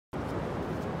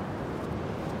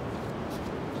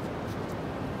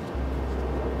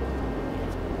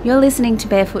You're listening to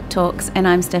Barefoot Talks, and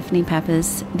I'm Steph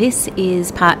Papas. This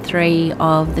is part 3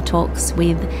 of the talks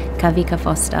with Kawika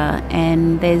Foster,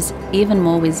 and there's even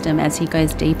more wisdom as he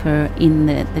goes deeper in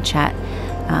the chat,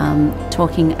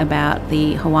 talking about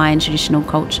the Hawaiian traditional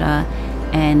culture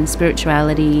and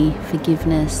spirituality,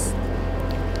 forgiveness.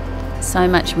 So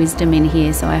much wisdom in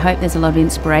here, so I hope there's a lot of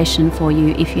inspiration for you.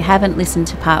 If you haven't listened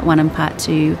to part 1 and part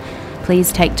 2,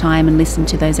 please take time and listen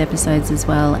to those episodes as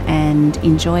well, and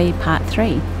enjoy part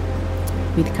 3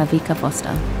 with Kawika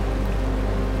Foster.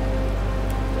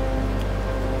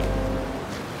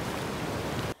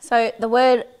 So the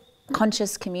word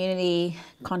conscious community,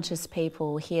 conscious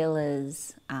people,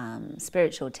 healers,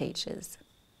 spiritual teachers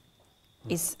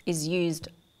is used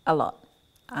a lot.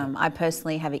 I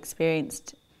personally have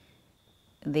experienced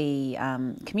the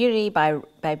community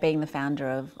by being the founder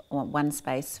of One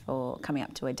Space for coming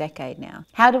up to a decade now.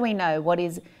 How do we know what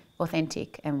is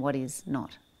authentic and what is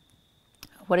not?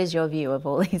 What is your view of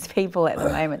all these people at the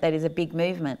moment? That is a big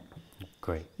movement.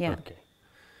 Great. Yeah. Okay.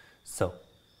 So,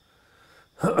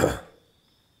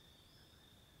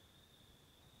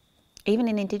 even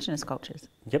in Indigenous cultures.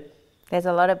 Yep. There's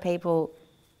a lot of people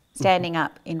standing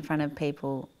up in front of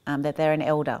people that they're an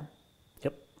elder.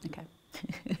 Yep. Okay.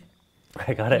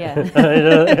 I got it. Yeah.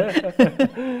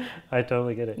 I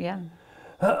totally get it. Yeah.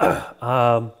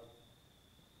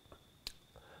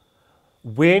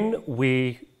 When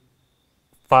we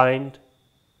find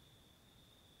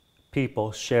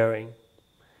people sharing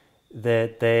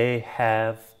that they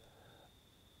have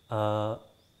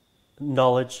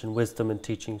knowledge and wisdom and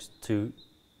teachings to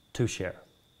share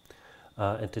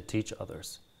and to teach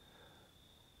others,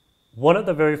 one of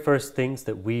the very first things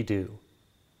that we do,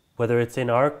 whether it's in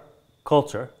our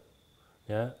culture,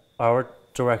 our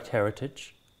direct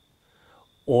heritage,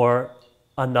 or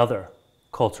another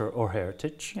culture or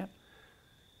heritage, Yep.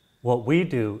 what we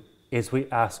do is we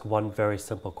ask one very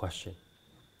simple question.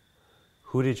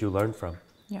 Who did you learn from?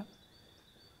 Yep.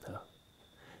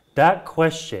 That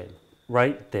question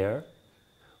right there,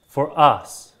 for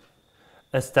us,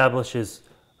 establishes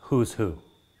who's who.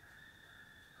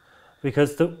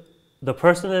 Because the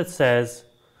person that says,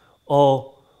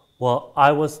 oh, well,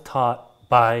 I was taught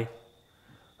by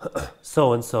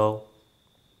so-and-so,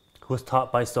 who was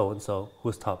taught by so-and-so, who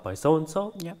was taught by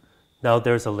so-and-so. Yep. Now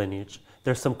there's a lineage.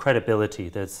 There's some credibility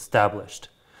that's established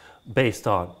based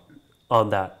on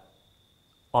that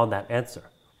answer.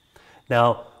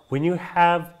 Now, when you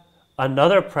have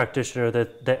another practitioner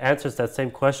that answers that same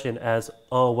question as,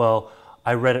 oh, well,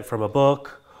 I read it from a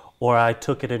book, or I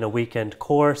took it in a weekend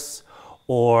course,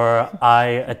 or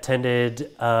I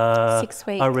attended a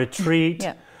retreat,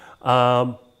 Yeah.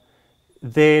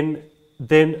 then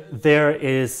there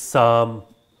is some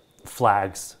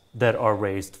flags that are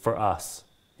raised for us,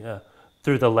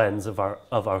 through the lens of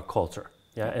our culture,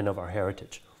 and of our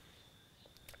heritage.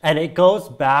 And it goes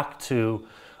back to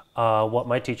what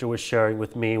my teacher was sharing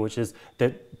with me, which is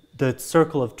that the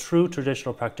circle of true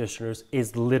traditional practitioners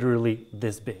is literally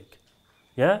this big.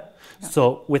 Yeah?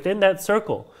 So within that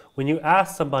circle, when you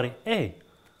ask somebody, hey,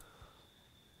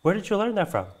 where did you learn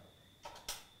that from?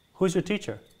 Who's your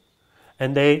teacher?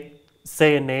 And they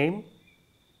say a name,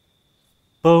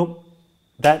 boom,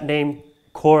 that name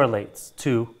correlates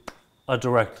to a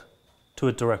direct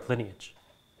lineage.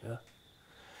 Yeah?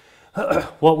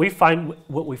 What we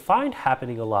find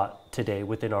happening a lot today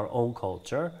within our own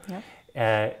culture,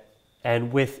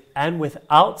 and with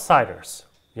outsiders,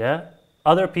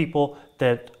 other people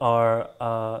that are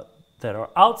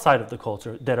outside of the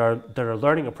culture, that are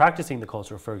learning and practicing the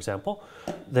culture, for example,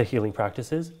 the healing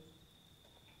practices.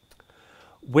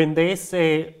 When they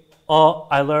say, oh,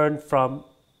 I learned from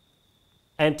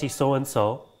Auntie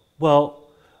so-and-so, well,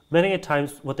 many a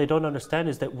times what they don't understand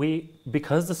is that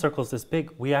because the circle is this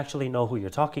big, we actually know who you're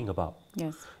talking about.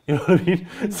 Yes. You know what I mean?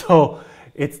 So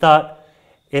it's not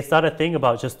a thing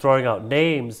about just throwing out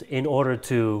names in order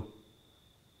to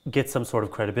get some sort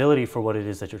of credibility for what it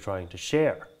is that you're trying to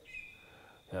share.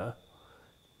 Yeah?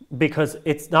 Because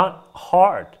it's not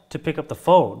hard to pick up the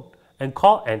phone and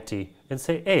call Auntie and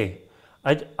say, hey,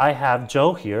 I have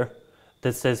Joe here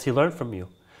that says he learned from you.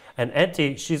 And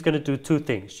Auntie, she's going to do two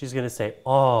things. She's going to say,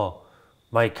 oh,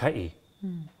 my kai,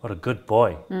 what a good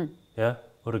boy. Yeah,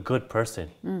 what a good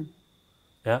person.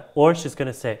 Yeah, or she's going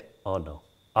to say, oh no,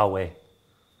 awe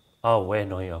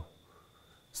no yo.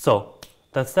 So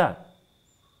that's that.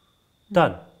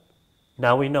 Done.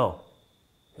 Now we know.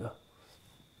 Yeah.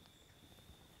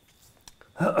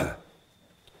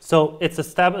 So it's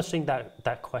establishing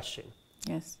that question.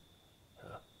 Yes.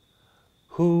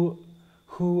 Who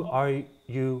are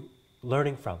you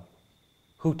learning from?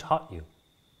 Who taught you?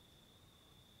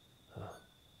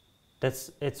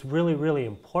 It's really, really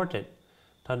important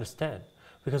to understand.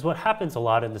 Because what happens a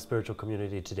lot in the spiritual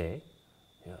community today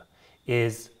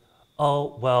is,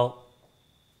 oh, well,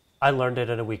 I learned it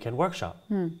in a weekend workshop.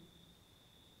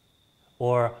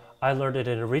 Or I learned it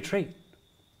in a retreat.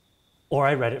 Or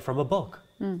I read it from a book.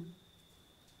 And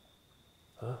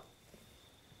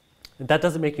that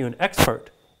doesn't make you an expert.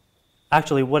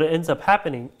 Actually, what ends up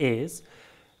happening is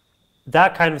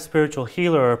that kind of spiritual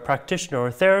healer or practitioner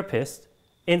or therapist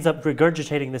ends up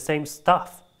regurgitating the same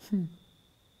stuff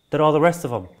that all the rest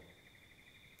of them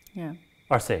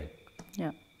are saying.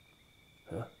 Yeah.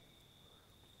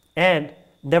 And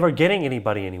never getting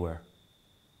anybody anywhere.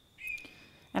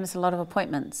 And it's a lot of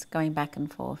appointments going back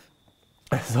and forth.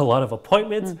 It's a lot of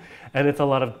appointments and it's a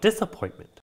lot of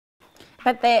disappointment.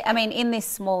 But I mean, in this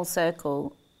small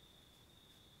circle,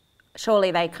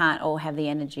 surely they can't all have the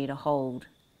energy to hold,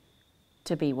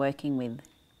 to be working with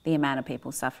the amount of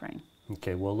people suffering.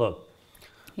 Okay, well, look.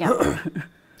 Yeah.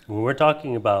 When we're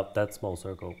talking about that small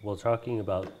circle, we're talking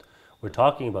about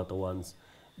the ones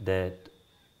that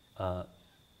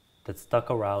that stuck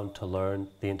around to learn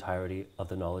the entirety of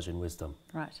the knowledge and wisdom.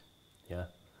 Right. Yeah.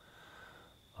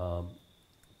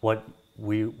 What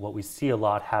we see a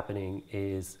lot happening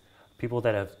is people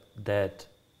that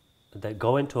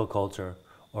go into a culture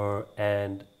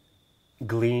and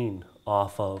glean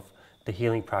off of the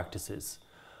healing practices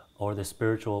or the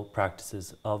spiritual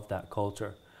practices of that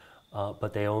culture,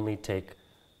 but they only take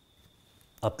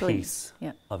a piece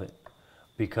of it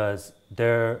because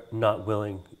they're not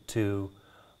willing to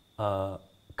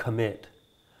commit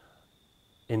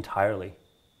entirely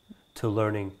to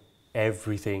learning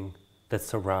everything that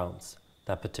surrounds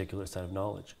that particular set of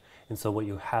knowledge. And so what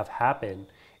you have happen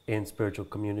in spiritual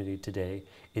community today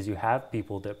is you have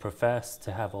people that profess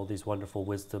to have all these wonderful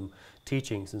wisdom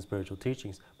teachings and spiritual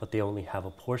teachings, but they only have a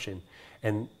portion,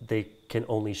 and they can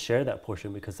only share that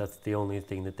portion because that's the only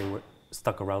thing that they were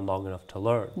stuck around long enough to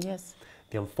learn. Yes.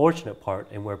 The unfortunate part,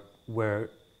 and where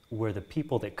the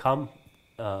people that come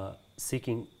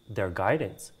seeking their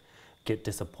guidance get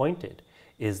disappointed,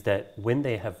 is that when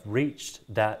they have reached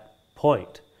that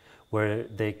point where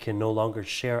they can no longer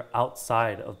share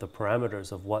outside of the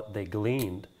parameters of what they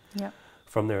gleaned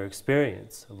from their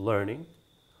experience of learning,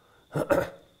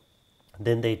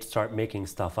 then they start making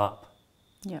stuff up.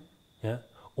 Yeah.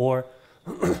 Or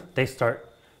they start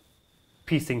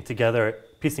piecing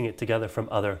it together from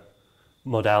other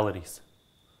modalities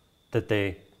that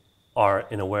they are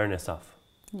in awareness of,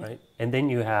 right? And then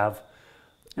you have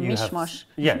a mishmash.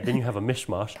 Then you have a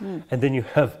mishmash, and then you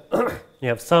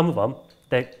have some of them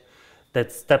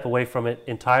that step away from it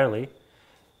entirely,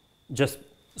 just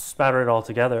spatter it all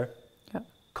together,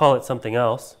 call it something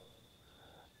else,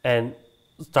 and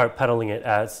start peddling it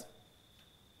as,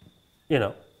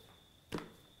 the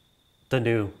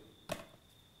new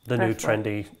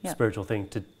trendy spiritual thing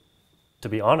to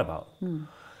be on about.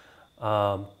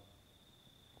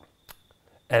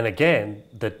 And again,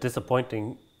 the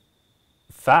disappointing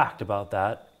fact about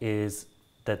that is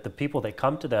that the people that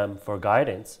come to them for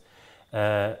guidance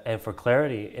and for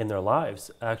clarity in their lives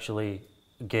actually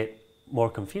get more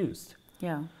confused.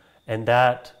 Yeah. And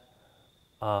that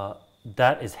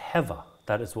is heva.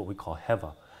 That is what we call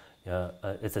heva.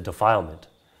 It's a defilement.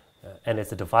 And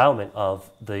it's a defilement of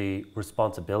the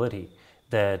responsibility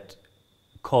that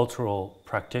cultural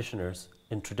practitioners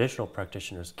and traditional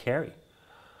practitioners carry.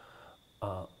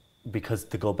 Because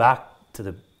to go back to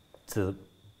the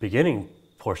beginning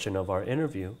portion of our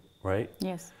interview, right?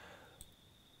 Yes.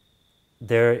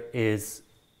 It's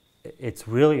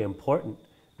really important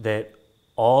that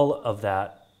all of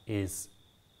that is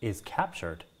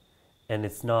captured, and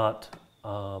it's not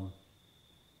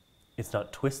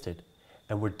twisted,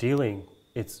 and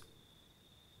it's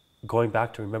going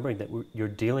back to remembering that you're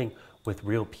dealing with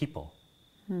real people.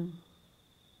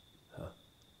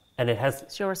 And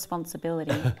it's your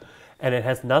responsibility. And it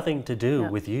has nothing to do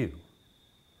with you.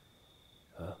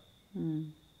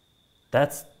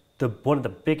 That's one of the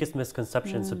biggest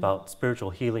misconceptions about spiritual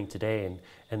healing today,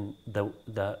 and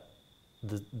the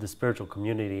spiritual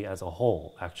community as a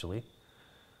whole, actually,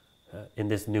 in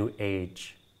this new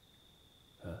age,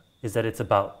 is that it's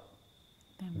about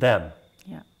them.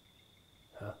 Yeah.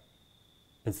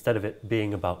 Instead of it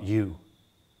being about you,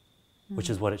 which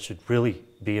is what it should really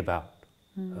be about.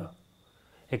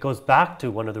 It goes back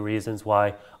to one of the reasons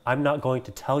why I'm not going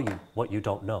to tell you what you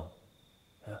don't know.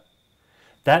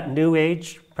 That new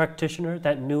age practitioner,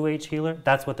 that new age healer,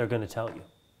 that's what they're going to tell you.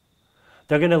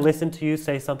 They're going to listen to you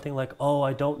say something like, oh,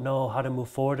 I don't know how to move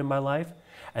forward in my life.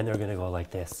 And they're going to go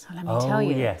like this. Let me tell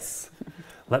you. Yes.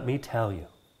 Let me tell you.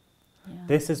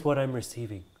 This is what I'm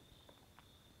receiving.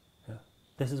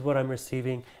 this is what I'm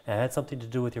receiving, and it had something to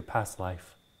do with your past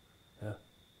life. Yeah.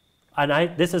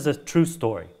 And this is a true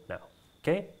story now,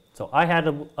 okay? So I had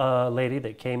a lady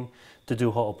that came to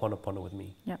do Ho'oponopono with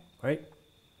me, right?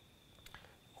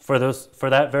 For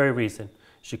that very reason,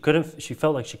 she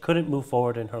felt like she couldn't move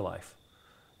forward in her life.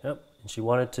 Yep. And she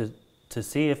wanted to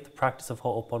see if the practice of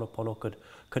Ho'oponopono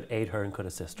could aid her and could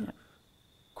assist her.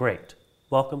 Great.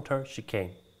 Welcomed her, she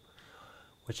came.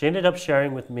 What she ended up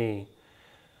sharing with me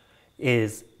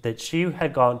is that she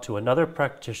had gone to another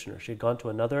practitioner, she had gone to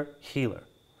another healer,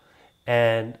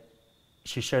 and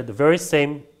she shared the very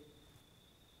same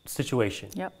situation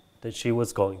that she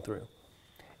was going through.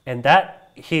 And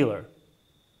that healer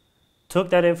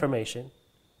took that information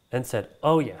and said,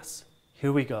 oh yes,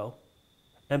 here we go,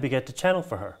 and began to channel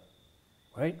for her,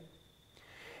 right?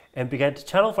 And began to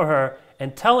channel for her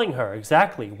and telling her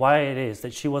exactly why it is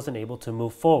that she wasn't able to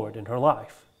move forward in her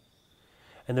life.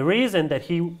 And the reason that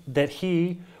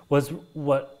he was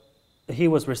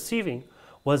receiving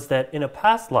was that in a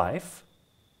past life,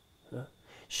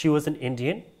 she was an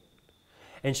Indian,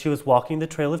 and she was walking the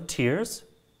Trail of Tears,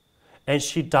 and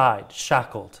she died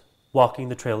shackled walking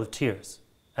the Trail of Tears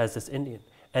as this Indian.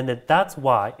 And that's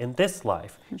why in this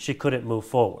life she couldn't move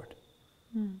forward.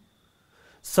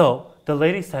 So the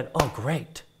lady said, oh,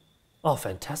 great. Oh,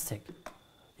 fantastic.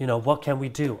 You know, what can we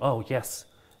do? Oh, yes,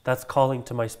 that's calling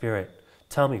to my spirit.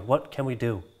 Tell me, what can we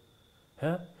do?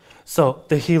 Yeah? So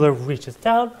the healer reaches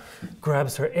down,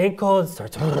 grabs her ankle, and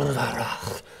starts,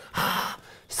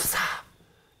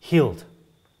 healed,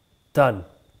 done,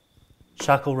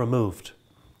 shackle removed.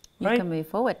 You can move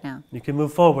forward now. You can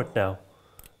move forward now.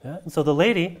 Yeah? And so the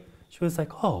lady, she was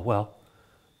like, oh, well,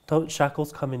 don't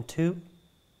shackles come in two?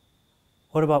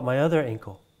 What about my other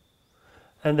ankle?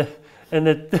 And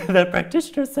the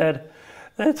practitioner said,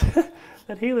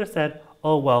 that healer said,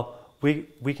 oh, well,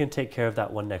 we can take care of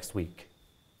that one next week.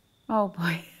 Oh,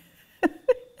 boy.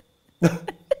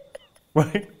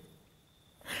 Right?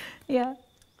 Yeah.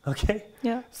 Okay?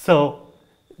 Yeah. So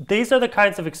these are the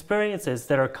kinds of experiences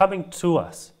that are coming to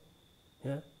us.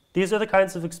 Yeah? These are the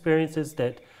kinds of experiences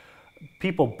that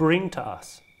people bring to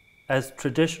us as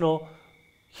traditional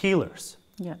healers.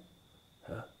 Yeah.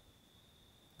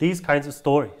 These kinds of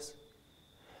stories.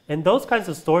 And those kinds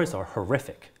of stories are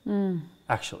horrific,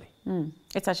 actually.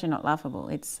 It's actually not laughable.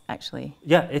 It's actually...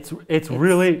 Yeah, it's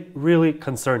really, really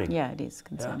concerning. Yeah, it is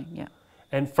concerning, yeah.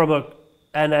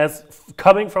 And as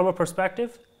coming from a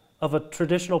perspective of a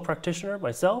traditional practitioner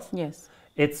myself, yes,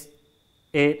 it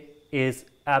is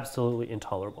absolutely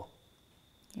intolerable.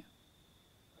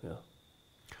 Yeah.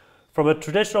 From a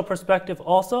traditional perspective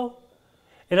also,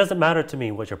 it doesn't matter to me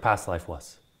what your past life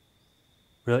was.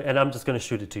 Really, and I'm just going to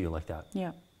shoot it to you like that.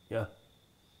 Yeah. Yeah.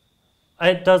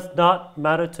 It does not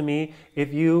matter to me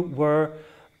if you were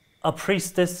a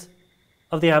priestess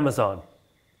of the Amazon.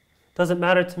 Doesn't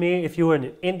matter to me if you were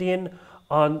an Indian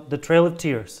on the Trail of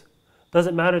Tears.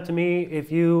 Doesn't matter to me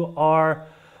if you are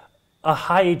a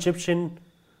high Egyptian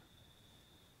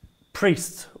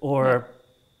priest or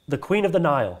the Queen of the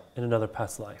Nile in another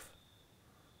past life.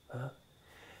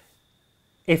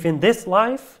 If in this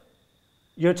life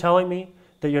you're telling me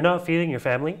that you're not feeding your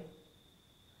family,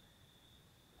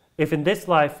 if in this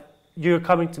life you're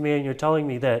coming to me and you're telling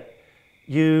me that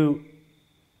you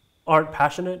aren't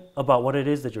passionate about what it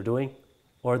is that you're doing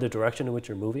or the direction in which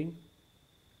you're moving,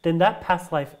 then that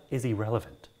past life is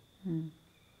irrelevant.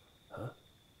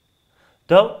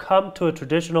 Don't come to a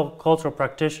traditional cultural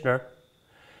practitioner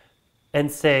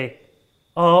and say,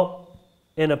 oh,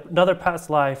 in another past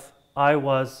life, I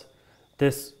was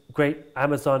this great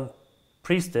Amazon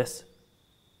priestess,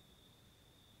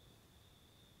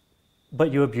 but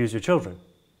you abuse your children.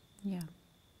 Yeah.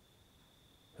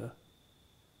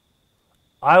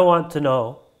 I want to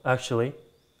know, actually,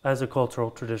 as a cultural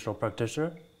traditional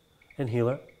practitioner and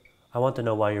healer, I want to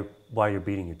know why you're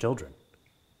beating your children.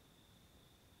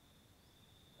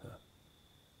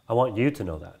 I want you to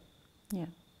know that. Yeah.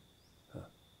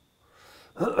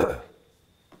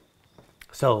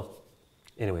 So,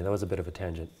 anyway, that was a bit of a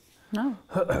tangent. No.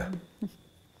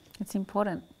 It's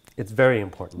important. It's very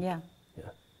important. Yeah. Yeah.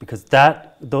 Because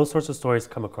those sorts of stories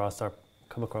come across our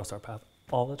path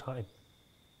all the time.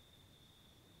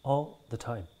 All the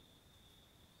time.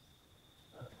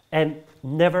 And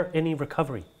never any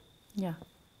recovery. Yeah.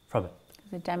 From it.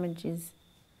 The damage is,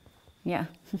 yeah.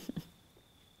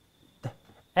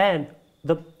 And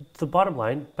the bottom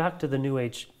line, back to the New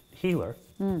Age healer,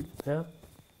 yeah,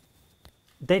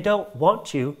 they don't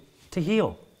want you to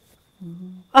heal.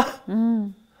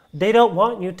 They don't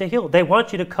want you to heal. They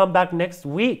want you to come back next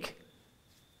week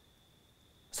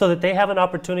so that they have an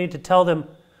opportunity to tell them,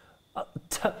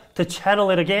 to channel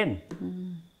it again.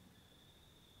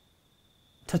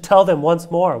 to tell them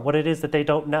once more what it is that they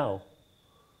don't know.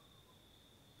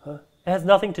 It has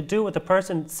nothing to do with the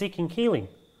person seeking healing.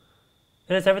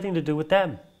 It has everything to do with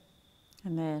them.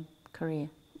 And their career.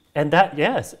 And that,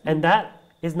 yes, and that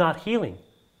is not healing.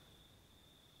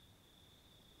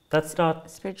 That's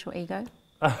not... Spiritual ego?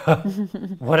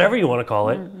 Whatever you want to call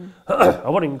it. I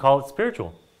wouldn't even call it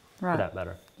spiritual, Right. for that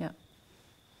matter. Yeah.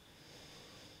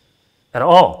 At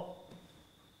all.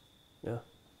 Yeah.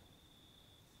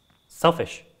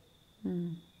 Selfish.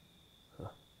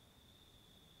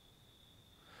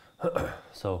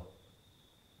 So.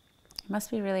 It must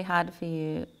be really hard for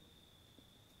you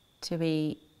to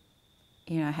be,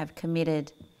 have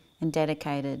committed and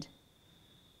dedicated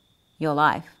your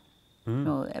life,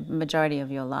 or a majority of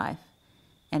your life,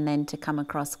 and then to come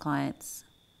across clients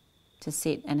to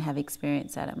sit and have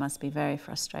experience at it must be very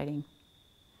frustrating.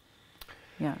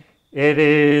 Yeah. It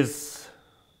is,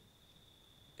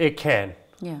 it can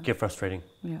Yeah. get frustrating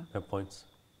Yeah. at points.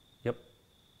 Yep.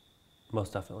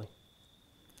 Most definitely.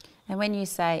 And when you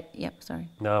say, sorry.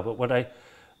 No, but what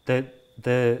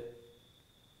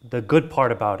the good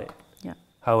part about it, Yeah.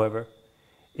 however,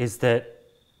 is that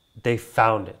they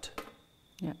found it.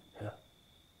 Yeah. Yeah.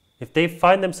 If they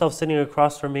find themselves sitting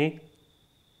across from me,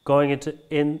 going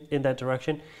in that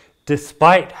direction,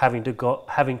 despite having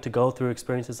to go through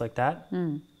experiences like that,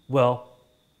 well,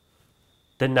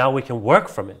 then now we can work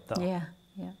from it, though. Yeah.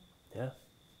 Yeah. Yeah.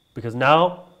 Because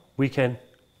now we can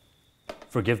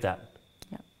forgive that.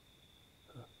 Yeah.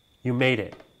 You made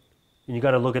it. And you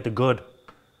got to look at the good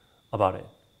about it.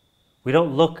 We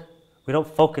don't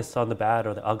focus on the bad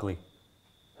or the ugly.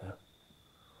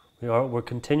 Yeah. We're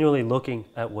continually looking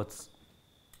at what's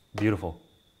beautiful.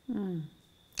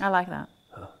 I like that.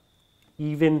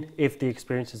 Even if the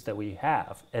experiences that we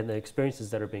have and the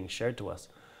experiences that are being shared to us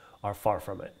are far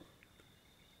from it.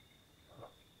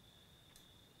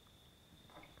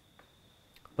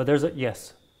 But there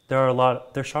are a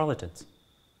lot, they're charlatans.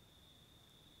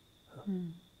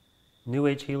 New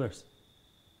Age healers.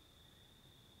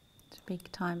 It's a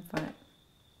big time for it.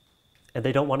 And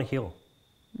they don't want to heal.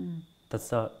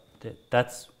 That's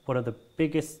one of the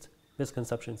biggest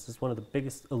misconceptions. It's one of the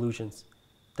biggest illusions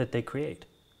that they create.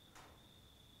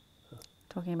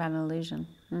 Talking about an illusion.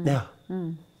 Yeah.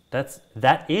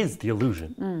 That is the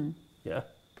illusion. Yeah.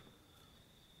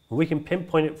 We can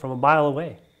pinpoint it from a mile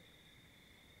away.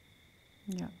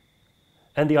 Yeah.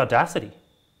 And the audacity.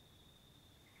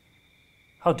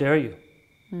 How dare you?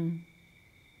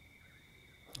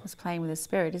 It's playing with the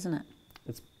spirit, isn't it?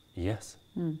 Yes.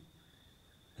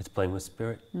 It's playing with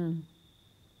spirit.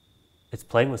 It's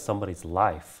playing with somebody's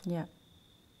life. Yeah.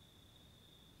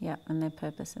 Yeah, and their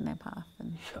purpose and their path.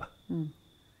 And Yeah.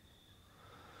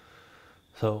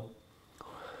 So,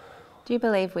 do you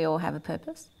believe we all have a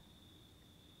purpose?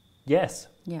 yes.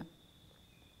 Yeah.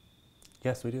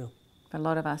 Yes, we do. But a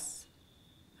lot of us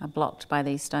are blocked by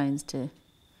these stones to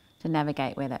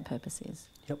navigate where that purpose is.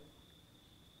 Yep.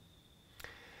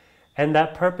 And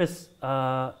that purpose,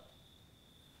 okay,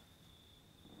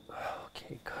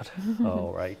 good.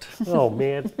 Oh, right. Oh,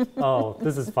 man. Oh,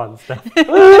 this is fun stuff.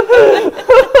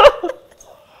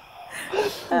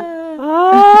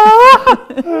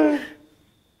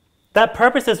 That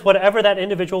purpose is whatever that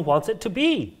individual wants it to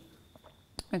be.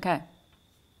 Okay.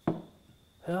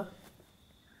 Yeah.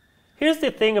 Here's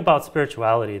the thing about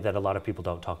spirituality that a lot of people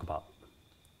don't talk about,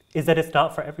 is that it's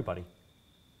not for everybody.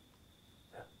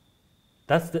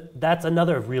 That's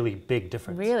another really big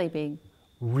difference. Really big.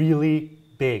 Really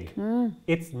big.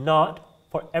 It's not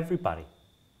for everybody.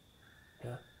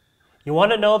 Yeah. You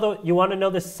want to know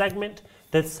the segment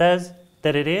that says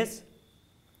that it is?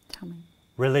 Tell me.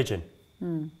 Religion.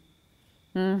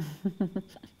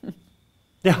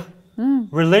 Yeah.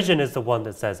 Religion is the one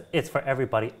that says it's for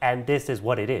everybody and this is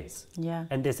what it is. Yeah.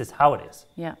 And this is how it is.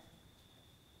 Yeah.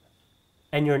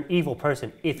 And you're an evil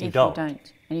person if you If don't. you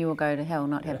don't. And you will go to hell,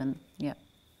 not heaven. Yeah.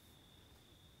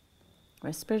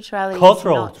 Where spirituality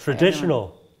Cultural, is not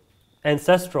traditional,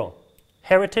 ancestral,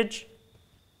 heritage.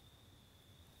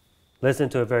 Listen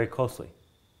to it very closely.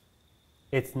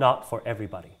 It's not for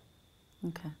everybody.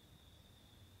 Okay.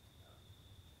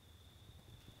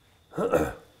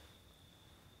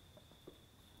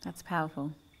 That's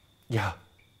powerful. Yeah.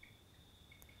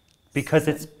 Because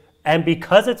it's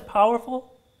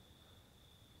powerful,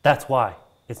 that's why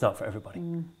it's not for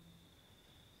everybody.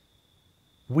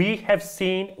 We have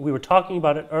seen, we were talking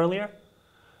about it earlier,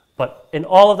 but in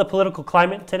all of the political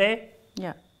climate today,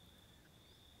 Yeah.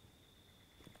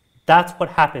 that's what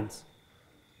happens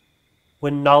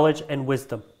when knowledge and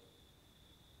wisdom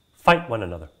fight one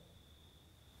another.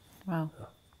 Wow.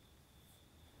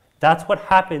 That's what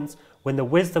happens when the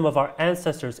wisdom of our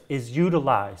ancestors is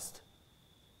utilized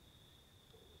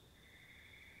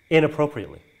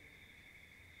inappropriately.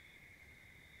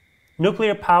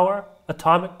 Nuclear power,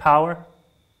 atomic power,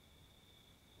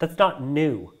 that's not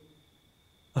new.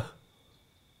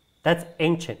 That's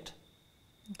ancient.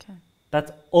 Okay.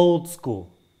 That's old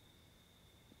school.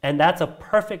 And that's a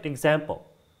perfect example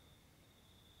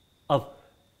of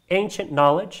ancient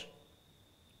knowledge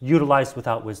utilized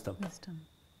without wisdom.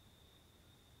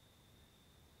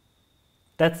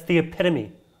 That's the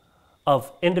epitome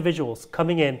of individuals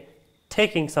coming in,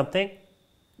 taking something,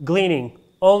 gleaning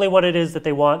only what it is that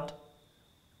they want,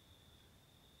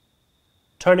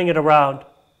 turning it around,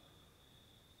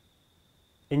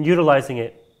 and utilizing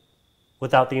it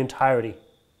without the entirety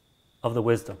of the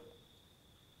wisdom.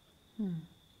 And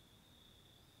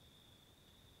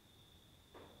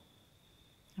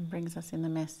brings us in the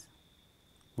mess.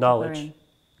 Knowledge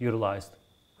utilized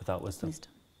without wisdom.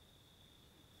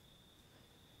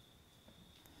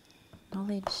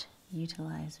 Knowledge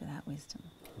utilized without wisdom.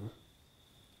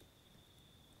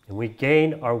 And we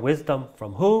gain our wisdom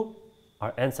from who?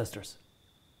 Our ancestors.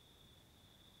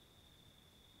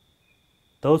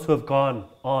 Those who have gone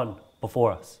on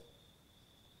before us.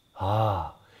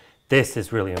 This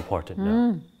is really important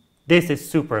now. This is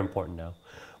super important now.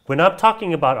 When I'm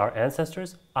talking about our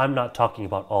ancestors, I'm not talking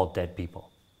about all dead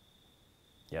people.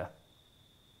 Yeah.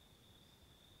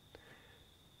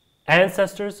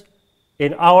 Ancestors,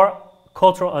 in our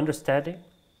cultural understanding,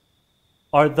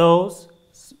 are those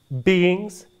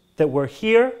beings that were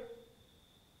here,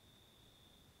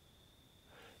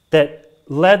 that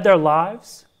led their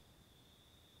lives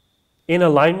in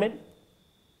alignment,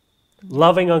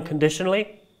 loving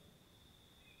unconditionally,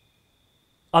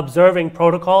 observing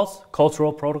protocols,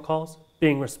 cultural protocols,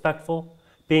 being respectful,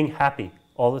 being happy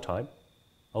all the time.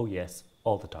 Oh yes,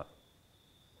 all the time.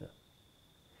 Yeah.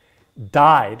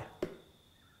 Died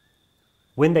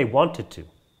when they wanted to.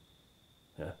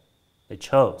 Yeah. They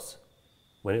chose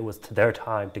when it was their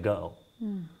time to go.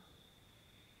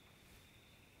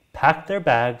 Packed their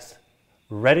bags,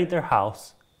 readied their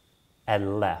house,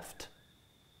 and left.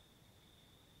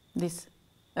 This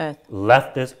earth.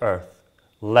 Left this earth,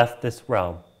 left this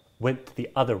realm, went to the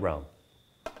other realm.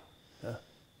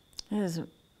 Yeah.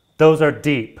 Those are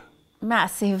deep.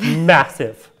 Massive.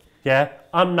 Massive. Yeah.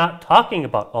 I'm not talking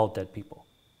about all dead people.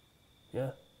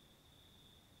 Yeah.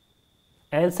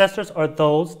 Ancestors are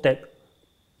those that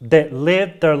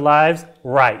lived their lives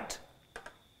right.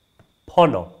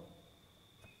 Pono.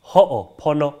 Ho'o,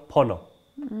 pono,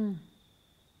 pono.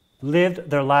 Lived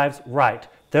their lives right.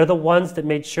 They're the ones that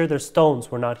made sure their stones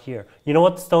were not here. You know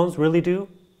what the stones really do?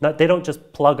 They don't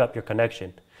just plug up your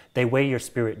connection. They weigh your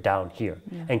spirit down here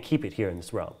and keep it here in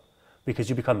this realm because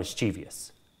you become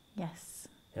mischievous. Yes.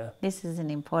 Yeah. This is an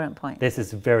important point. This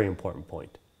is a very important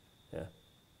point. Yeah.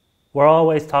 We're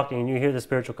always talking, and you hear the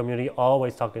spiritual community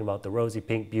always talking about the rosy,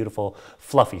 pink, beautiful,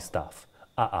 fluffy stuff.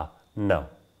 No.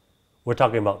 We're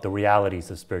talking about the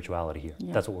realities of spirituality here.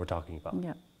 Yeah. That's what we're talking about.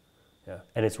 Yeah. Yeah.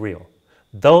 And it's real.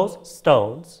 Those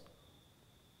stones,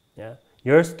 yeah,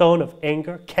 your stone of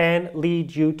anger can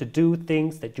lead you to do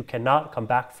things that you cannot come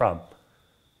back from.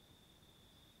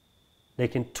 They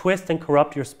can twist and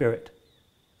corrupt your spirit.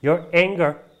 Your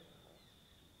anger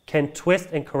can twist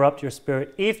and corrupt your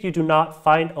spirit if you do not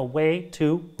find a way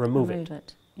to remove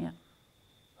it. Yeah.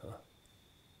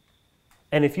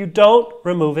 And if you don't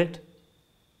remove it,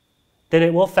 then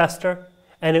it will fester,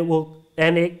 and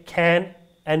it can,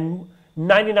 and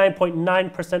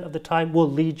 99.9% of the time will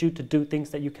lead you to do things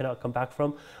that you cannot come back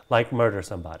from, like murder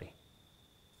somebody.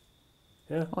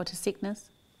 Yeah. Or to sickness.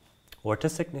 Or to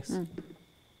sickness.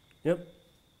 Yep.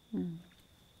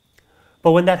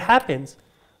 But when that happens,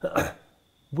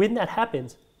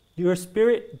 your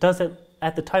spirit doesn't,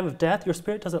 at the time of death, your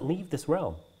spirit doesn't leave this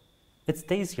realm. It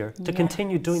stays here to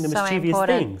continue doing the mischievous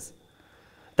things.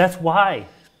 That's why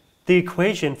the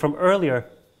equation from earlier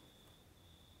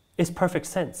is perfect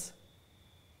sense.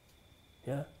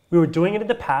 Yeah? We were doing it in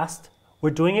the past, we're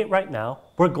doing it right now,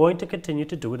 we're going to continue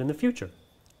to do it in the future.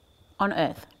 On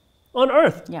Earth. On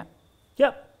Earth. Yeah.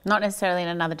 Yep. Not necessarily in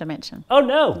another dimension. Oh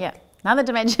no. Yeah. Another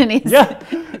dimension is... Yeah.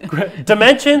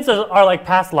 Dimensions are like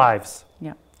past lives.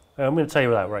 Yeah. I'm going to tell you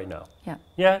that right now. Yeah.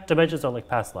 Yeah, dimensions are like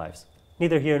past lives.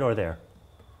 Neither here nor there.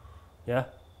 Yeah?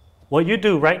 What you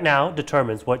do right now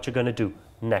determines what you're going to do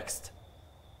next.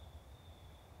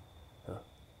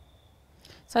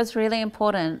 So it's really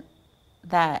important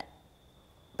that,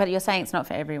 but you're saying it's not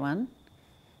for everyone,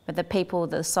 but the people,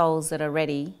 the souls that are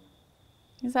ready,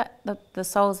 is that the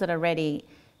souls that are ready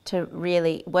to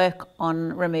really work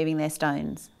on removing their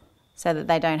stones so that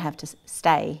they don't have to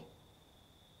stay.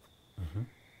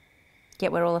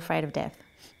 Yet we're all afraid of death.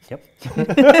 Yep.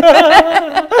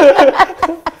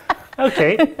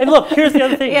 Okay. And look, here's the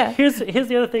other thing. Yeah. Here's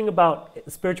the other thing about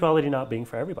spirituality not being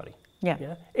for everybody. Yeah.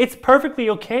 Yeah. It's perfectly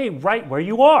okay right where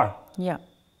you are. Yeah.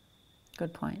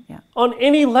 Good point. Yeah. On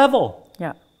any level.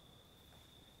 Yeah.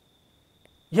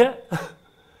 Yeah.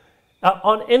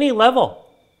 On any level.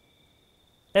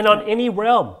 And on any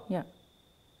realm. Yeah.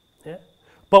 Yeah.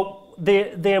 But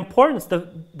the importance,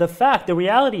 the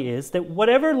reality is that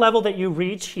whatever level that you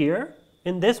reach here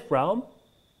in this realm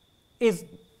is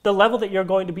the level that you're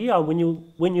going to be on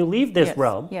when you leave this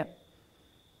realm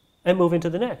and move into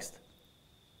the next.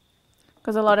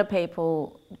 Because a lot of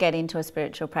people get into a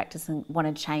spiritual practice and want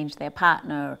to change their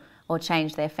partner or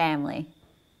change their family.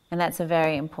 And that's a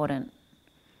very important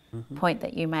point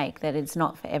that you make, that it's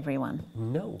not for everyone.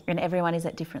 No. And everyone is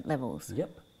at different levels. Yep.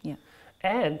 Yeah.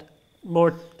 And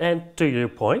to your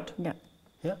point,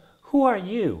 who are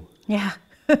you? Yeah.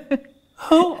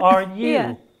 Who are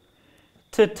you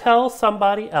to tell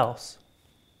somebody else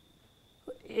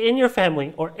in your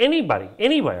family or anybody,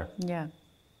 anywhere,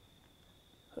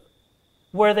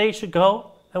 where they should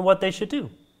go and what they should do?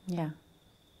 Yeah.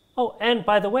 Oh, and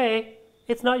by the way,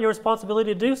 it's not your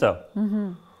responsibility to do so.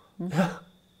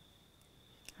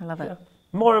 I love it.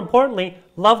 More importantly,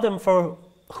 love them for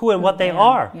who and what they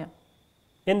are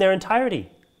in their entirety.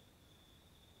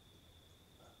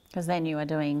 Because then you are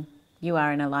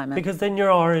in alignment. Because then you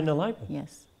are in alignment.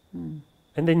 Yes. And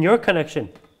then your connection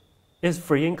is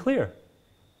free and clear.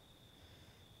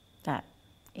 That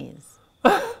is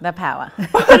the power.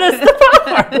 That is the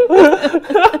power.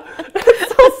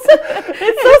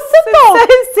 It's so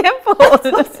simple.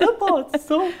 It's so simple. It's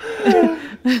so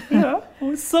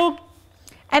it's so.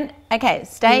 And okay,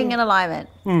 staying in alignment.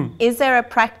 Is there a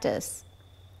practice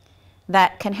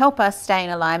that can help us stay in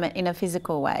alignment in a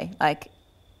physical way, like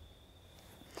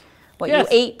what you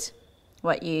eat,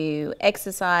 what you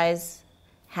exercise,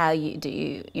 how you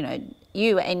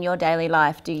you in your daily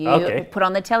life? Do you put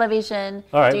on the television?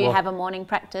 All right, do you have a morning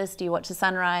practice? Do you watch the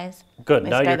sunrise? Good.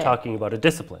 Now you're talking about a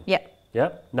discipline. Yep.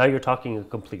 Yep. Now you're talking a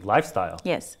complete lifestyle.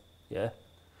 Yes. Yeah.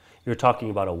 You're talking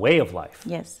about a way of life.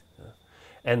 Yes.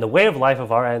 And the way of life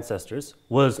of our ancestors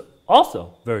was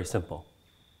also very simple.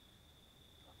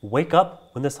 Wake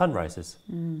up when the sun rises.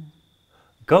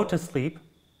 Go to sleep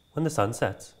when the sun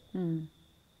sets.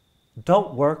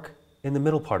 Don't work in the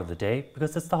middle part of the day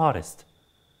because it's the hottest.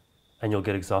 And you'll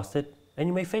get exhausted and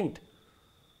you may faint.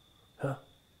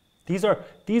 These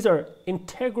are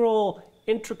integral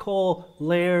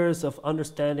layers of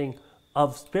understanding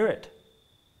of spirit.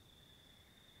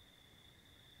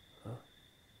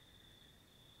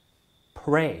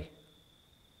 Pray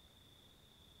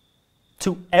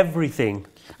to everything.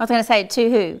 I was going to say,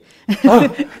 to who?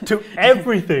 To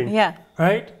everything. Yeah.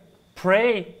 Right?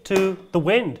 Pray to the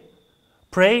wind.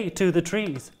 Pray to the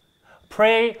trees.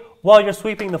 Pray while you're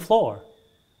sweeping the floor.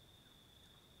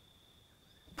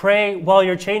 Pray while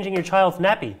you're changing your child's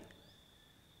nappy.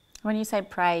 When you say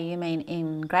pray, you mean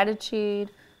in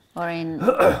gratitude or in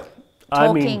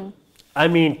talking? I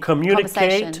mean communicate.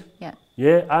 Conversation. Yeah.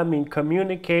 Yeah, I mean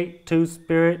communicate to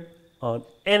spirit on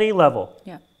any level.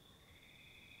 Yeah.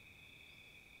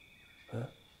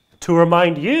 To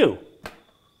remind you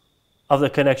of the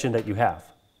connection that you have.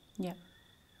 Yeah.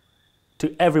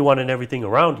 To everyone and everything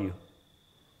around you.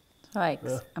 Like,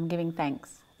 I'm giving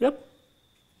thanks. Yep.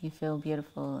 You feel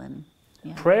beautiful and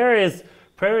Prayer is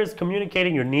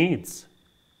communicating your needs.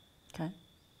 Okay.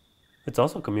 It's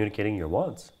also communicating your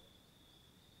wants.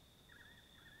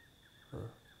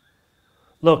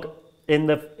 Look, in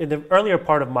the earlier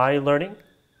part of my learning,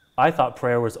 I thought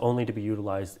prayer was only to be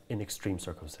utilized in extreme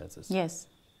circumstances. Yes.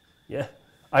 Yeah.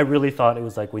 I really thought it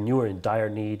was like when you were in dire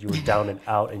need, you were down and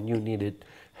out and you needed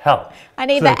help. I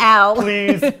need the owl.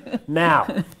 Please,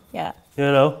 now. Yeah. You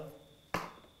know?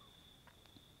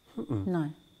 No.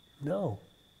 No.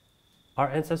 Our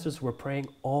ancestors were praying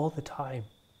all the time.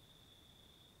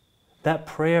 That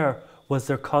prayer was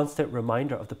their constant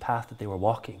reminder of the path that they were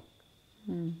walking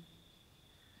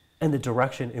and the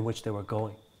direction in which they were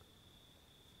going.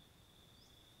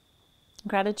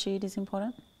 Gratitude is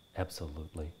important.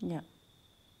 Absolutely. Yeah.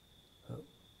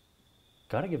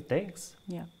 Gotta give thanks.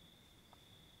 Yeah.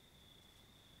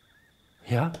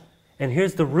 Yeah. And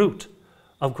here's the root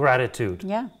of gratitude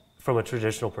from a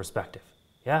traditional perspective.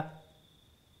 Yeah.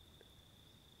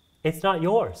 It's not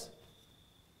yours.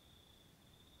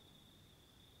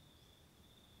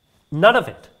 None of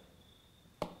it.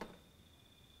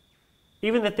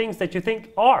 Even the things that you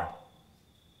think are,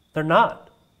 they're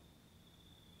not.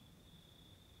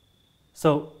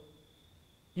 So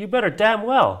you better damn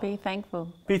well Be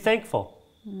thankful. be thankful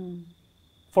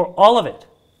for all of it.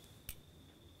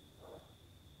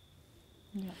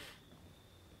 Yeah.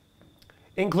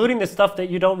 Including the stuff that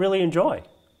you don't really enjoy.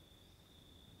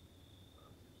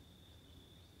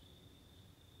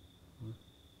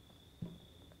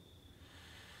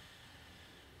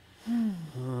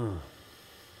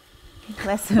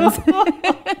 Lessons.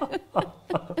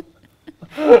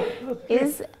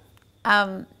 Is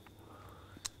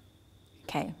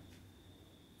okay.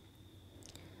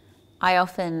 I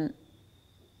often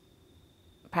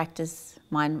practice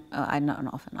not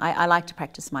often. I like to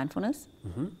practice mindfulness,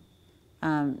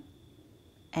 and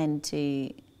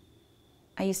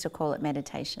I used to call it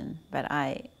meditation, but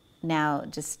I now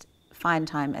just find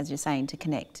time, as you're saying, to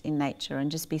connect in nature and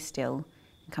just be still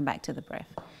and come back to the breath.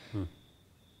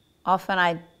 Often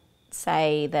I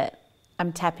say that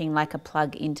I'm tapping like a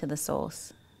plug into the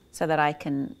source so that I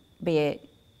can be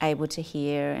able to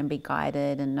hear and be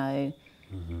guided and know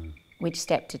which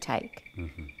step to take.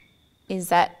 Is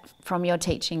that from your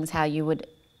teachings how you would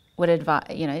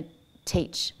advise,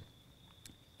 teach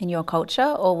in your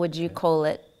culture, or would you call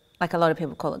it, like a lot of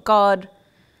people call it God,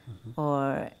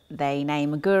 or they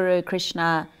name a guru,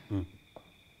 Krishna?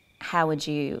 How would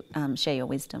you share your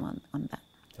wisdom on that?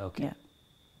 Okay. Yeah.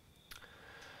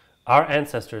 Our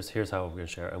ancestors, here's how I'm going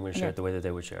to share it. I'm going to share it the way that they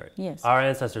would share it. Yes. Our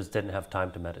ancestors didn't have time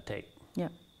to meditate. Yeah.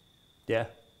 Yeah.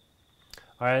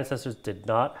 Our ancestors did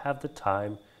not have the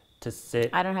time to sit.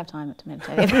 I don't have time to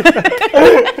meditate.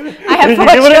 I have 4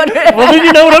 children. Well, then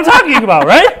you know what I'm talking about,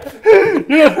 right?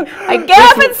 I get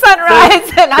up at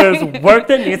sunrise and there's work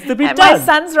that needs to be and done. my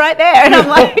son's right there, and I'm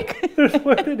like.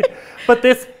 But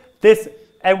this,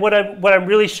 and what I'm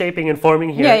really shaping and forming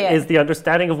here is the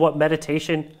understanding of what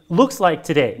meditation looks like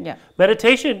today. Yeah.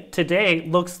 Meditation today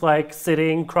looks like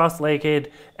sitting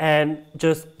cross-legged and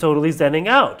just totally zenning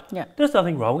out. Yeah. There's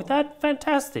nothing wrong with that.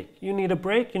 Fantastic. You need a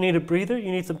break. You need a breather.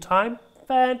 You need some time.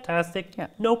 Fantastic. Yeah.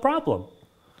 No problem.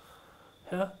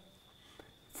 Yeah.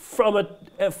 From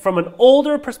an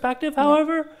older perspective,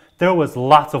 however, there was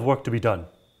lots of work to be done,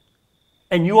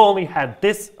 and you only had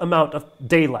this amount of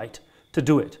daylight to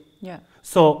do it. Yeah.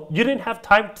 So you didn't have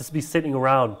time to be sitting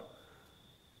around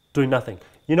doing nothing.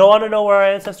 You want to know where our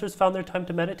ancestors found their time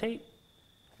to meditate?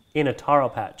 In a taro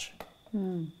patch.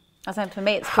 I said for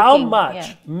me it's How cooking.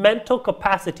 much mental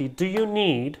capacity do you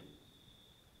need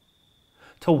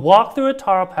to walk through a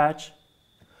taro patch,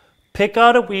 pick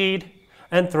out a weed,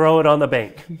 and throw it on the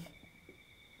bank?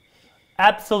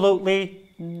 Absolutely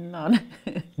None.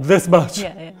 this much.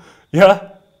 Yeah. Yeah?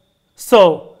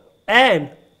 So, and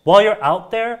while you're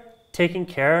out there taking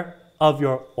care of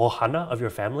your ohana, of your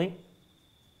family,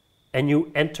 and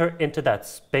you enter into that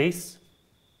space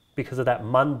because of that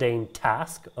mundane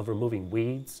task of removing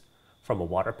weeds from a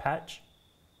water patch,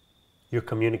 you're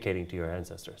communicating to your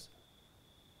ancestors.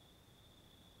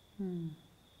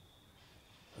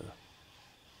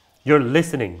 You're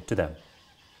listening to them.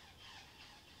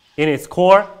 In its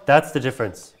core, that's the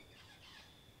difference.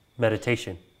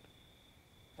 Meditation,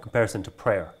 in comparison to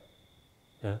prayer.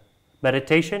 Yeah?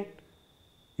 Meditation,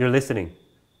 you're listening.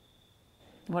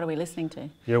 What are we listening to?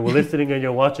 You're listening and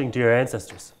you're watching to your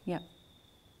ancestors. Yeah.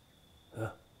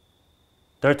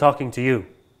 They're talking to you.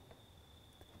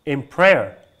 In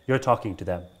prayer, you're talking to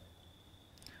them.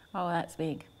 Oh, that's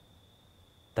big.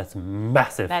 That's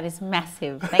massive. That is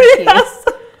massive. Thank you. Yes.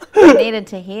 I needed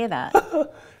to hear that.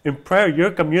 In prayer,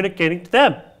 you're communicating to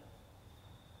them.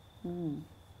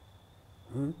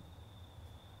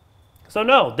 So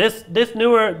no, this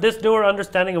newer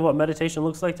understanding of what meditation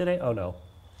looks like today, oh no.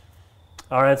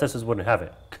 Our ancestors wouldn't have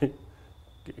it.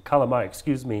 Kalamai,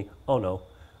 excuse me, oh no.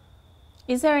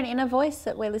 Is there an inner voice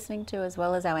that we're listening to as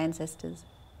well as our ancestors?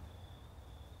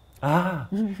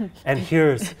 And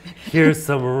here's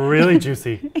some really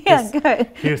juicy. Go.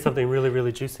 Here's something really,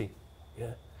 really juicy.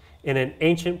 Yeah. In an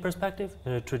ancient perspective,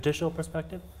 in a traditional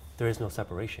perspective, there is no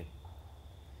separation.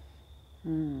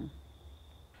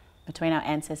 Between our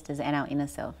ancestors and our inner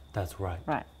self. That's right.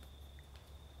 Right.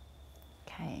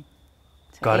 Okay.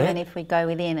 So Got even it? if we go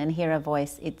within and hear a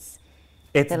voice, it's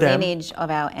It's the them. lineage of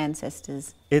our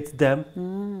ancestors. It's them.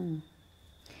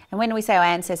 And when we say our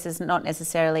ancestors, not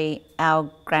necessarily our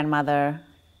grandmother.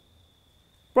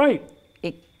 Right.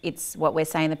 It's what we're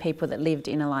saying, the people that lived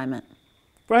in alignment.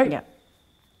 Right. Yeah.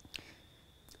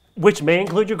 Which may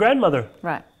include your grandmother.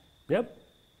 Right. Yep.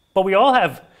 But we all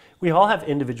have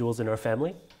individuals in our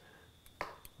family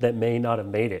that may not have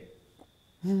made it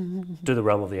to the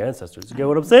realm of the ancestors. You get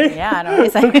what I'm saying? Yeah, I know what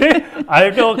you're saying. Okay. I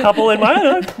know a couple in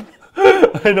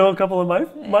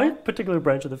my particular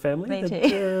branch of the family Me that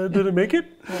too. didn't make it.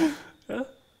 Yeah.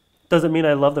 Doesn't mean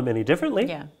I love them any differently.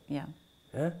 Yeah. Yeah.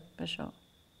 For sure.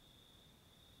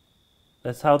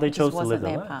 That's how they It just chose to wasn't live their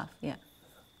their lives. path. Yeah.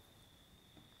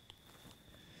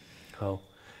 Oh.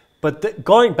 But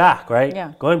going back, right?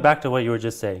 Yeah. Going back to what you were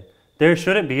just saying, there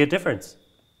shouldn't be a difference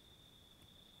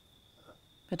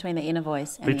Between the inner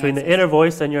voice and between the inner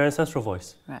voice and your ancestral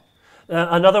voice. Right.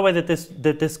 Another way that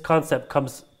this concept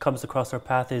comes across our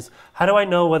path is, how do I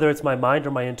know whether it's my mind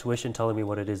or my intuition telling me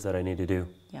what it is that I need to do?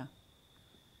 Yeah.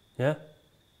 Yeah?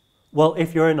 Well,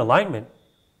 if you're in alignment,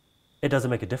 it doesn't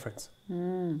make a difference.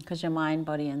 Because your mind,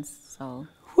 body, and soul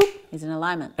is in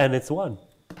alignment. And it's one.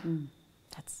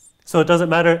 That's So it doesn't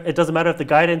matter if the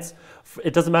guidance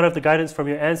from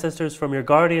your ancestors, from your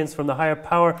guardians, from the higher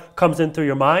power comes in through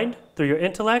your mind, through your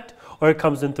intellect, or it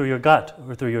comes in through your gut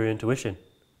or through your intuition.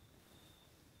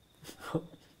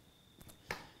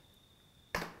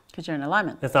 because you're in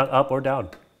alignment. It's not up or down.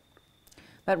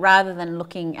 But rather than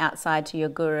looking outside to your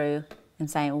guru and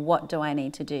saying, what do I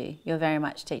need to do? You're very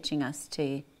much teaching us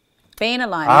to be in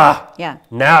alignment. Ah, yeah.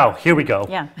 Now, here we go.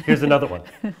 Yeah. Here's another one.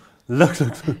 Look.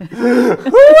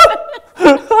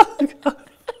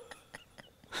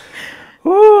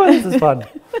 Ooh, this is fun.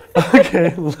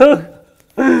 Okay, look.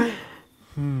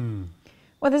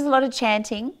 Well, there's a lot of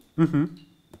chanting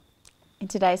in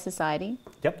today's society.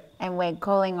 Yep. And we're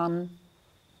calling on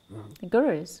the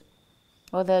gurus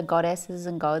or the goddesses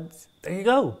and gods. There you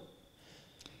go.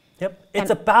 Yep.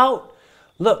 It's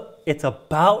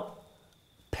about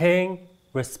paying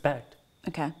respect.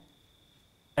 Okay.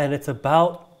 And it's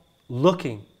about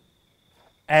looking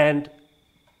and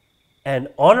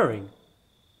honoring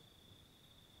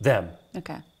them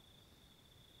Okay.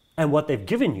 and what they've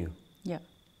given you. Yeah.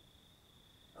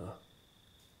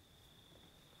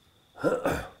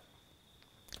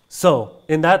 So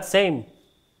in that same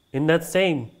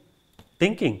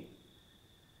thinking,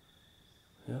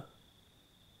 yeah,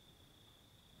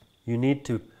 you need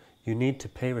to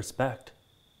pay respect.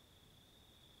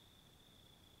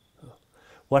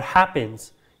 What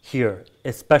happens here,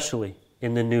 especially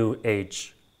in the new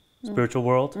age spiritual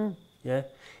world, yeah,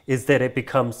 is that it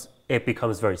becomes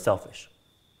very selfish.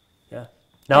 Yeah.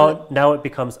 Now it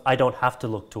becomes, I don't have to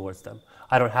look towards them.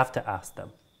 I don't have to ask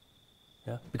them.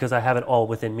 Yeah, because I have it all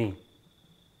within me.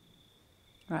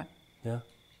 Right. Yeah.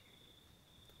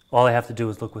 All I have to do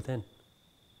is look within.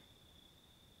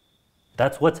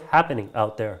 That's what's happening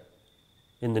out there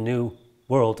in the new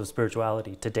world of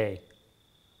spirituality today.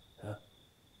 Yeah.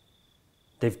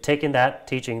 They've taken that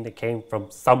teaching that came from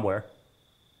somewhere,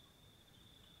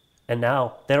 and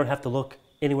now they don't have to look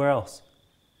anywhere else.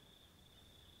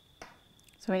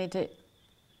 So we need to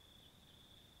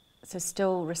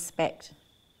still respect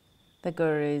the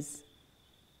gurus,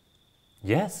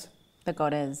 Yes. the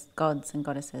gods and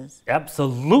goddesses.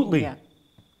 Absolutely. Yeah.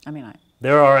 I mean,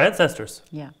 They're our ancestors.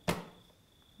 yeah.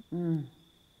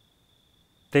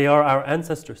 They are our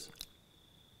ancestors.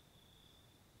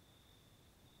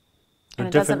 And On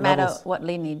it doesn't different matter levels. what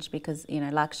lineage, because,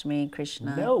 Lakshmi,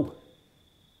 Krishna, No.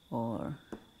 or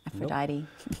Aphrodite.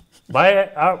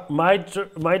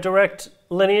 My direct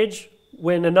lineage,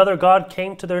 when another god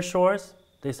came to their shores,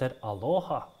 they said,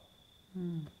 aloha,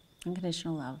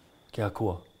 Unconditional love. kia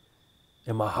kua,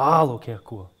 e mahalo kia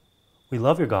kua. We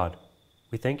love your God.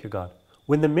 We thank your God.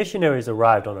 When the missionaries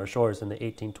arrived on our shores in the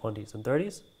 1820s and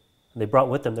 30s, and they brought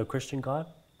with them their Christian God,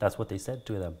 that's what they said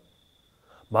to them.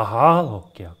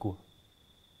 Mahalo kia kua.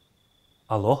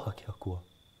 Aloha kia kua.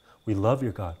 We love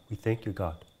your God. We thank your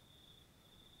God.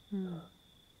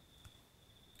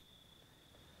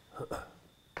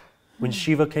 When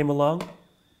Shiva came along,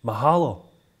 mahalo,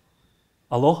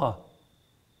 aloha.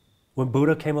 When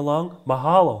Buddha came along,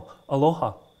 mahalo,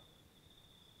 aloha.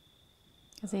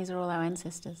 Because these are all our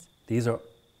ancestors. These are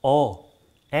all.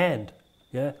 And,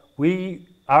 yeah,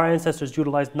 our ancestors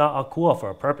utilized na'akua for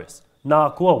a purpose.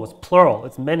 Na'akua was plural,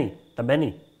 it's many, the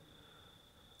many.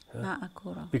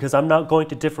 Na'akura. Because I'm not going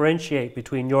to differentiate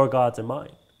between your gods and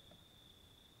mine.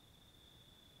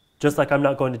 Just like I'm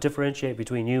not going to differentiate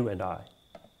between you and I.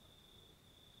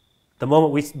 The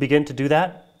moment we begin to do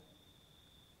that,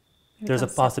 there's a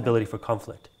possibility for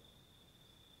conflict.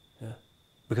 Yeah?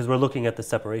 Because we're looking at the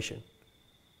separation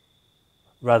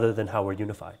rather than how we're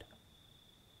unified.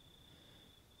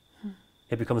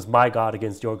 It becomes my God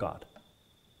against your God.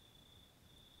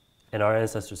 And our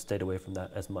ancestors stayed away from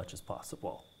that as much as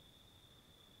possible.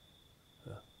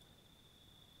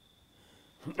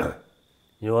 Yeah.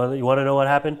 You want to know what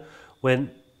happened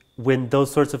when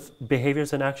those sorts of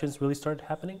behaviors and actions really started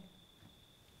happening?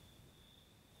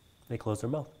 They closed their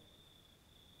mouth.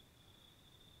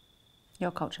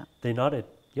 Your culture. They nodded.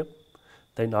 Yep.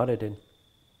 They nodded in.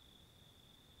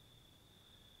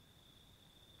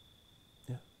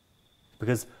 Yeah.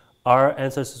 Because our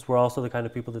ancestors were also the kind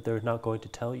of people that they're not going to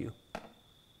tell you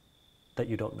that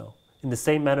you don't know. In the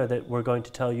same manner that we're going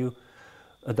to tell you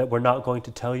that we're not going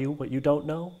to tell you what you don't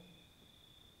know.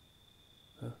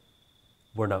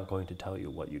 We're not going to tell you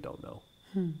what you don't know.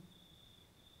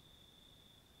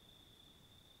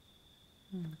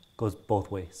 Goes both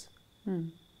ways.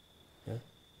 Yeah?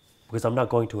 Because I'm not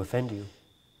going to offend you.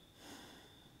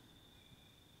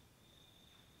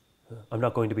 I'm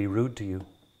not going to be rude to you.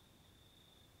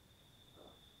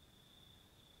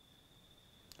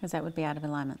 Because that would be out of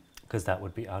alignment. Because that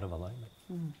would be out of alignment.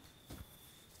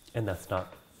 And that's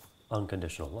not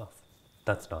unconditional love.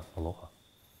 That's not aloha.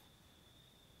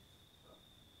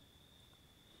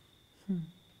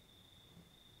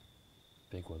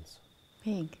 Big ones.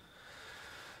 Big.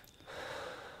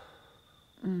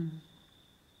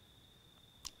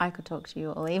 I could talk to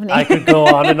you all evening. I could go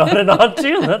on and on and on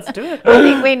too. Let's do it. I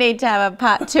think we need to have a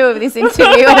part 2 of this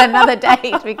interview at another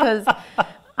date, because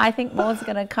I think more's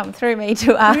going to come through me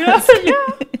to ask.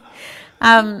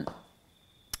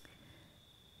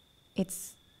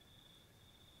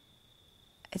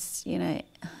 It's you know,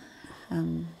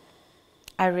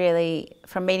 I really,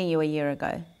 from meeting you a year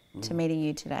ago to meeting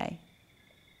you today,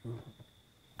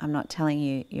 I'm not telling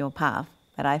you your path,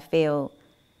 but I feel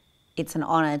it's an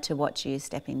honour to watch you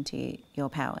step into your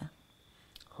power.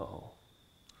 Oh.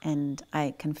 And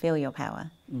I can feel your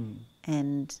power.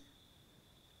 And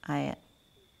I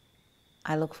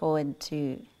look forward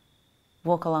to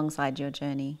walk alongside your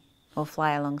journey or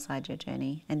fly alongside your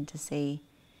journey and to see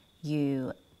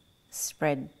you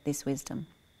spread this wisdom.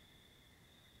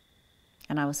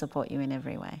 And I will support you in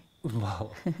every way.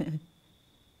 Wow.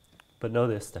 But know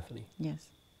this, Stephanie. Yes.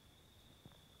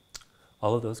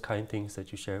 All of those kind things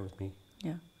that you share with me,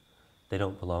 Yeah. they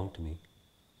don't belong to me.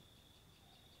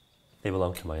 They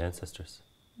belong to my ancestors.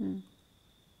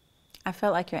 I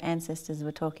felt like your ancestors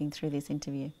were talking through this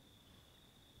interview.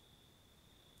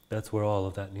 That's where all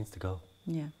of that needs to go.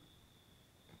 Yeah.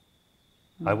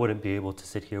 I wouldn't be able to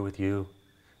sit here with you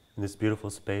in this beautiful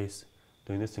space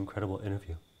doing this incredible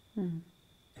interview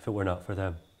if it were not for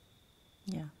them.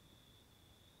 Yeah.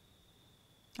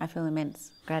 I feel immense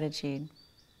gratitude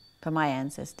for my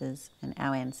ancestors and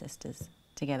our ancestors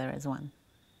together as one.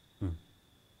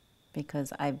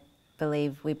 Because I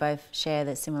believe we both share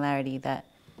the similarity that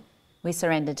we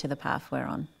surrender to the path we're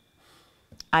on.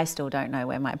 I still don't know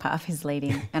where my path is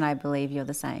leading, and I believe you're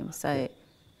the same. So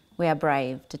we are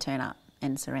brave to turn up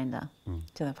and surrender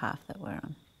to the path that we're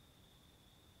on.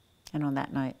 And on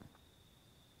that note,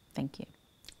 thank you.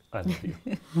 I love you.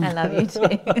 I love you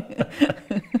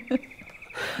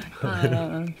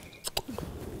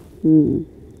too.